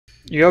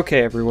You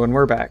okay, everyone?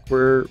 We're back.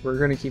 We're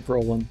gonna keep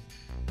rolling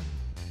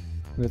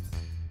with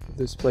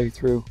this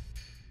playthrough.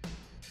 I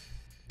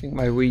think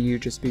my Wii U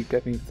just beeped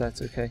at me, but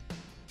that's okay.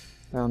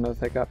 I don't know if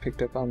that got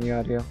picked up on the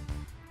audio.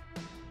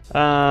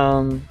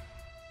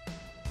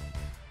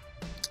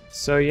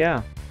 So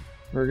yeah,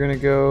 we're gonna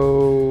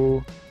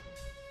go.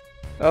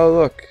 Oh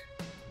look,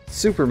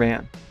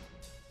 Superman.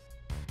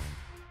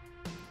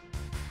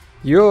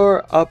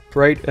 You're up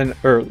bright and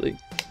early.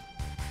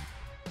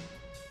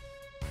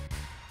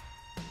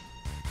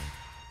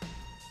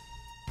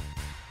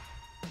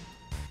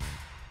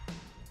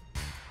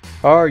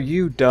 Are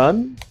you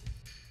done?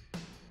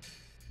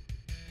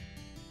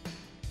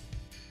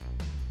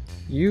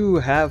 You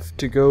have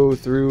to go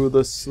through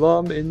the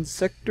slum in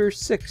Sector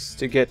 6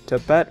 to get to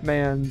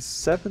Batman's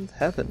 7th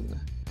heaven.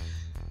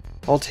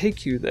 I'll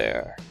take you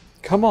there.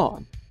 Come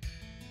on.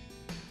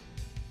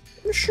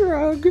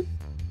 Shrug.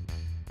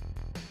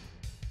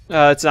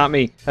 It's not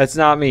me. That's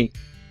not me.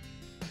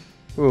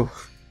 Ooh.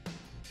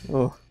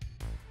 Oh.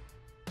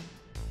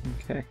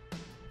 Okay.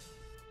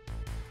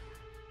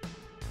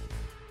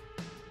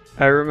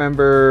 I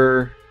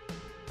remember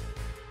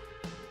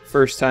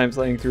first time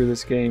playing through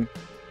this game.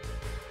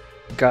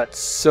 Got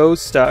so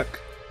stuck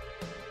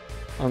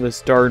on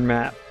this darn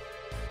map.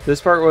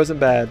 This part wasn't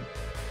bad.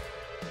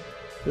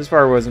 This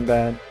part wasn't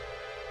bad.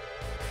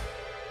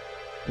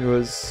 It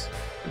was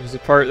a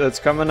part that's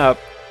coming up.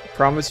 I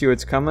promise you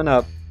it's coming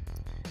up.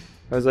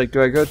 I was like,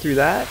 do I go through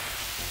that?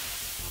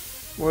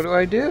 What do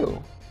I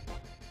do?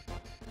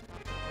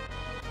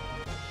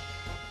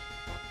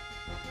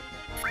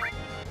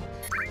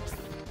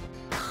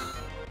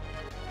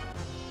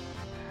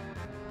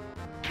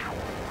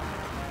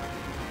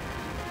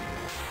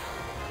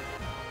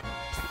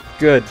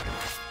 Good.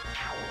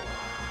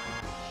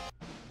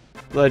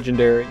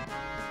 Legendary.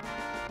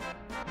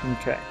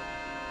 Okay.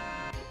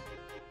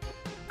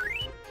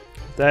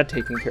 That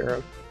taken care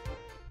of.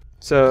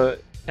 So,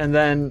 and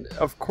then,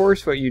 of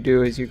course, what you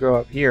do is you go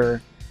up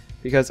here,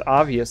 because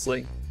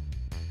obviously...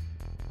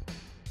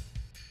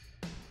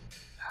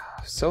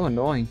 So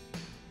annoying.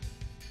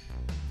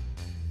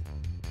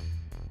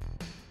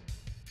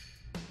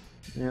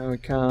 Now we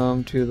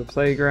come to the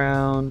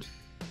playground.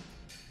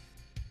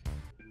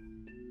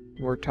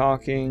 We're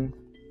talking.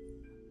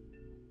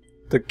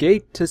 The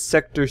gate to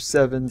Sector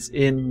 7's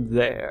in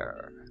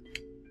there.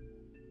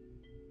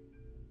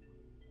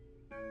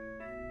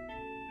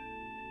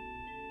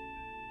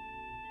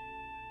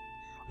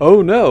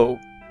 Oh no!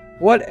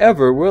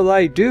 Whatever will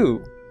I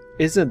do?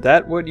 Isn't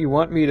that what you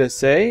want me to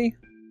say?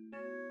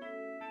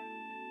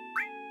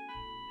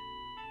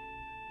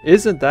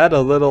 Isn't that a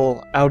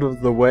little out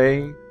of the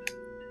way?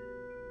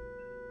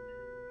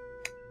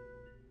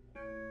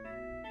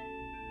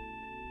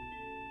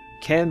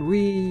 Can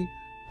we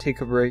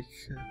take a break?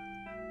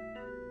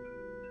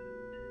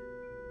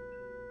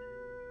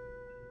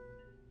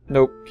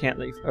 Nope, can't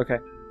leave. Okay.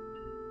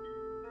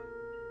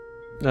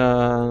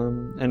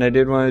 And I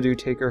did want to do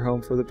take her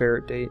home for the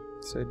Barrett date,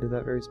 so I did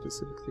that very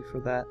specifically for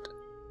that.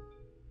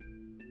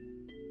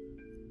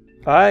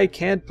 I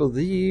can't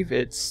believe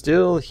it's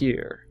still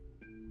here.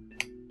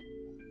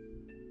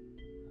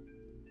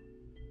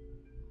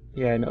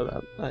 Yeah, I know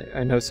that.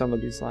 I know some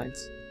of these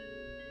lines.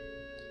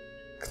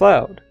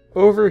 Cloud.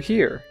 Over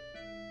here.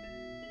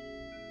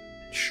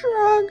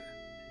 Shrug.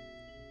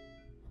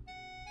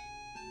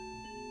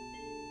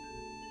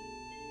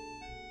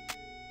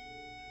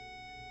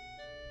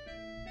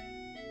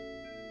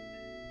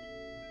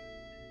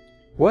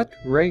 What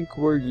rank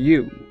were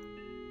you?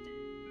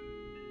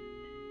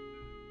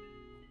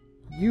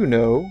 You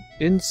know,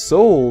 in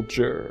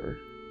Soldier.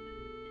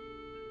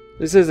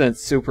 This isn't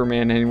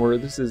Superman anymore.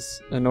 This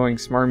is annoying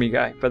smarmy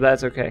guy, but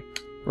that's okay.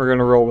 We're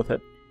gonna roll with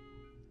it.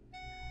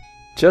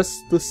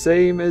 Just the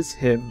same as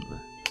him.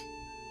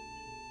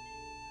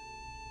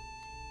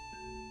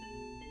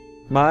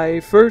 My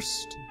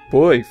first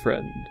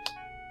boyfriend.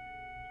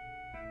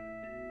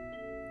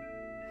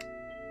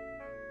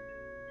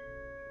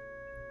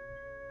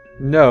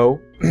 No,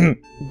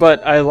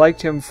 but I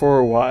liked him for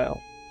a while.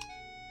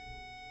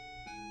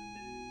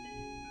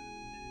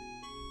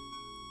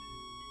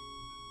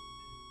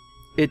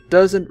 It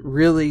doesn't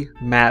really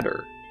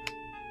matter.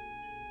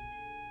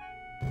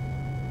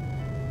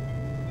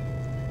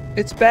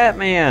 It's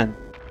Batman!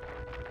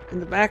 In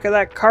the back of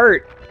that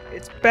cart!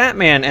 It's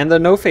Batman and the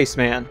No-Face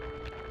Man.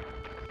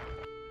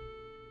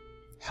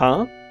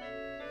 Huh?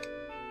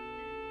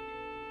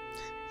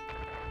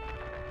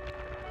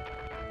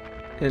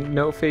 And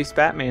No-Face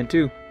Batman,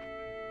 too.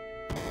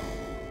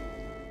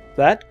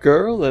 That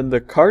girl in the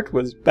cart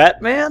was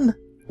Batman?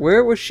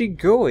 Where was she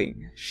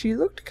going? She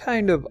looked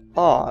kind of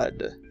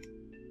odd.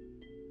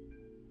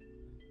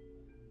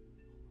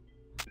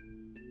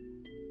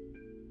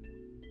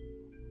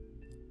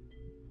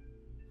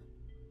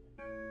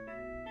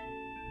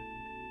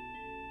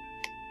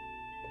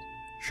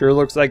 Sure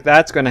looks like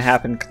that's gonna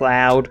happen,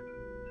 Cloud.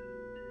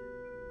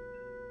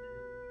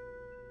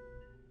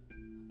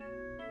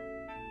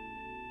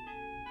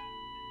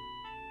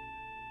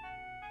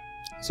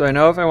 So I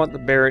know if I want the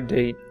Barrett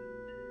date,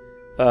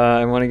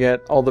 I want to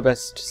get all the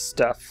best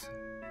stuff.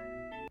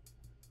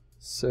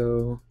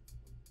 So,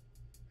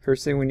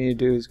 first thing we need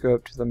to do is go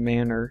up to the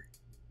manor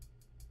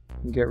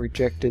and get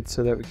rejected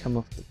so that we come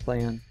up with a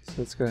plan. So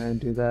let's go ahead and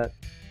do that.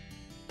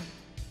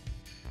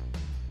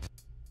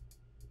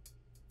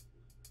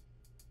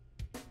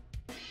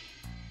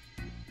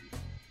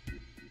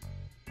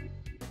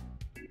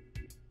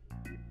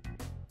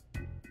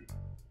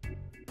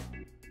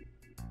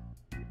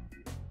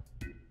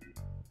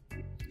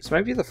 This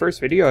might be the first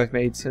video I've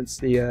made since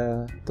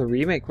the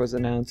remake was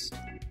announced.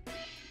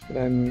 But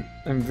I'm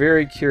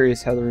very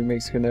curious how the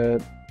remake's gonna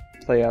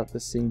play out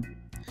this scene.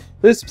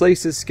 This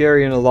place is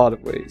scary in a lot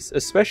of ways,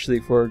 especially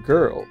for a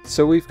girl,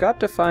 so we've got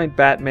to find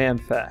Batman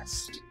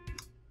fast.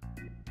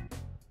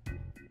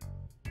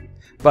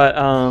 But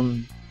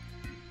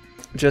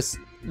just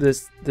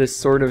this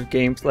sort of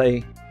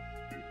gameplay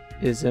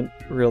isn't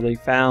really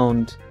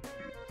found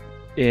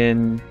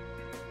in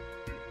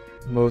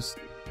most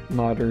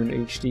modern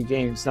HD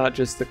games. Not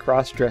just the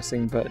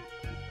cross-dressing, but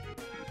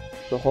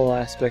the whole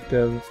aspect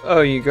of,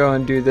 oh, you go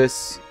and do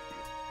this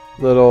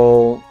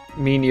little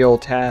menial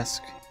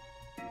task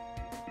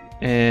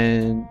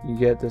and you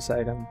get this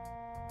item,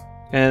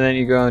 and then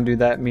you go and do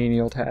that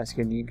menial task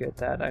and you get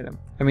that item.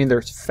 I mean,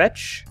 there's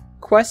fetch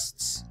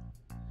quests,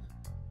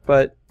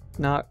 but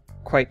not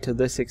quite to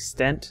this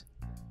extent,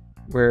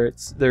 where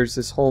there's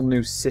this whole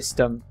new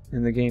system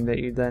in the game that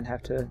you then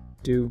have to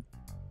do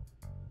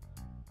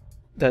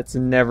that's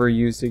never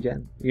used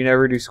again. You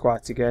never do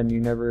squats again, you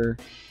never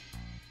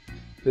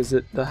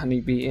visit the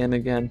Honeybee Inn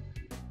again.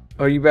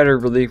 Oh, you better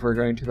believe we're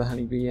going to the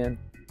Honeybee Inn.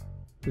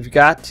 We've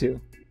got to.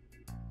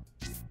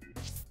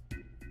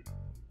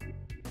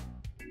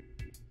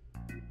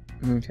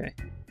 Okay.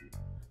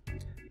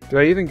 Do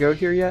I even go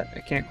here yet?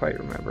 I can't quite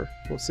remember.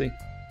 We'll see.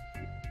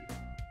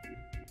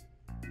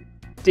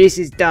 This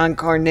is Don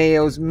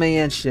Corneo's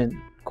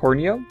mansion.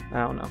 Corneo?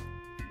 I don't know.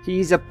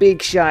 He's a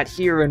big shot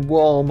here in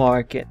Wall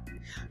Market.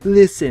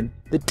 Listen,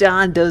 the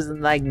Don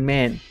doesn't like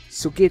men,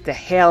 so get the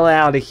hell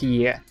out of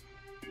here.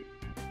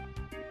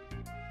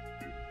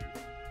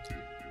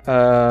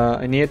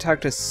 I need to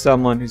talk to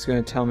someone who's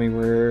going to tell me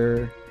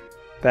where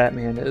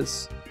Batman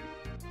is.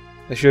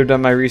 I should have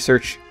done my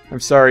research. I'm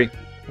sorry.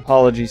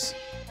 Apologies.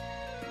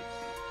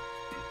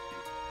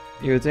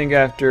 You would think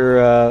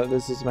after,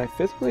 this is my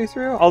 5th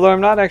playthrough? Although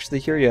I'm not actually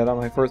here yet on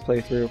my 4th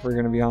playthrough, if we're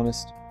going to be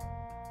honest.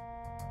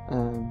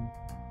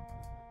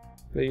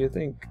 But you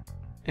think,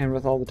 and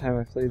with all the time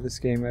I've played this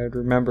game, I would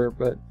remember,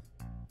 but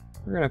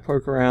we're going to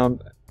poke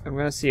around. I'm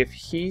going to see if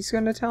he's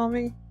going to tell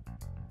me.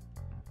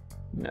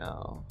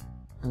 No.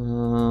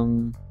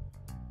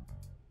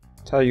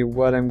 Tell you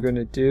what I'm going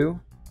to do.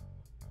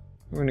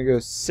 I'm going to go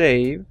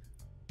save.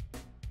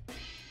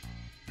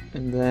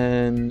 And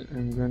then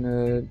I'm going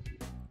to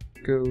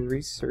go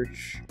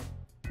research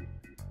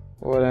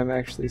what I'm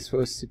actually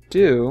supposed to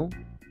do.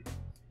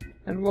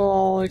 And we'll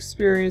all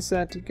experience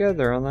that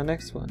together on the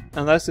next one.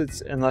 Unless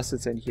it's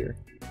in here.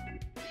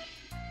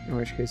 In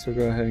which case we'll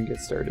go ahead and get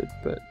started,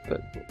 but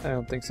I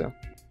don't think so.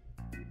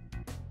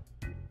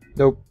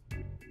 Nope.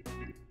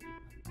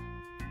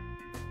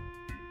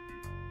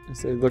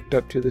 As they looked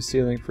up to the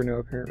ceiling for no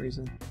apparent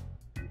reason.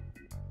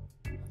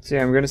 So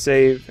yeah, I'm gonna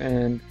save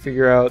and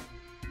figure out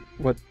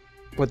what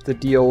the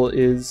deal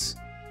is.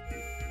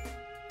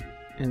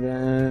 And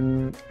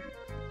then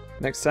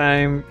next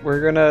time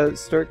we're gonna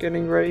start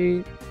getting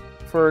ready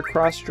for a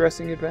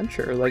cross-dressing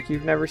adventure like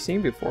you've never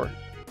seen before.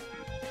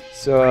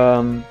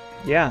 So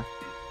yeah.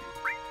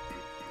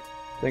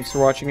 Thanks for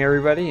watching,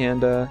 everybody,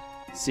 and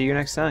see you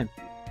next time.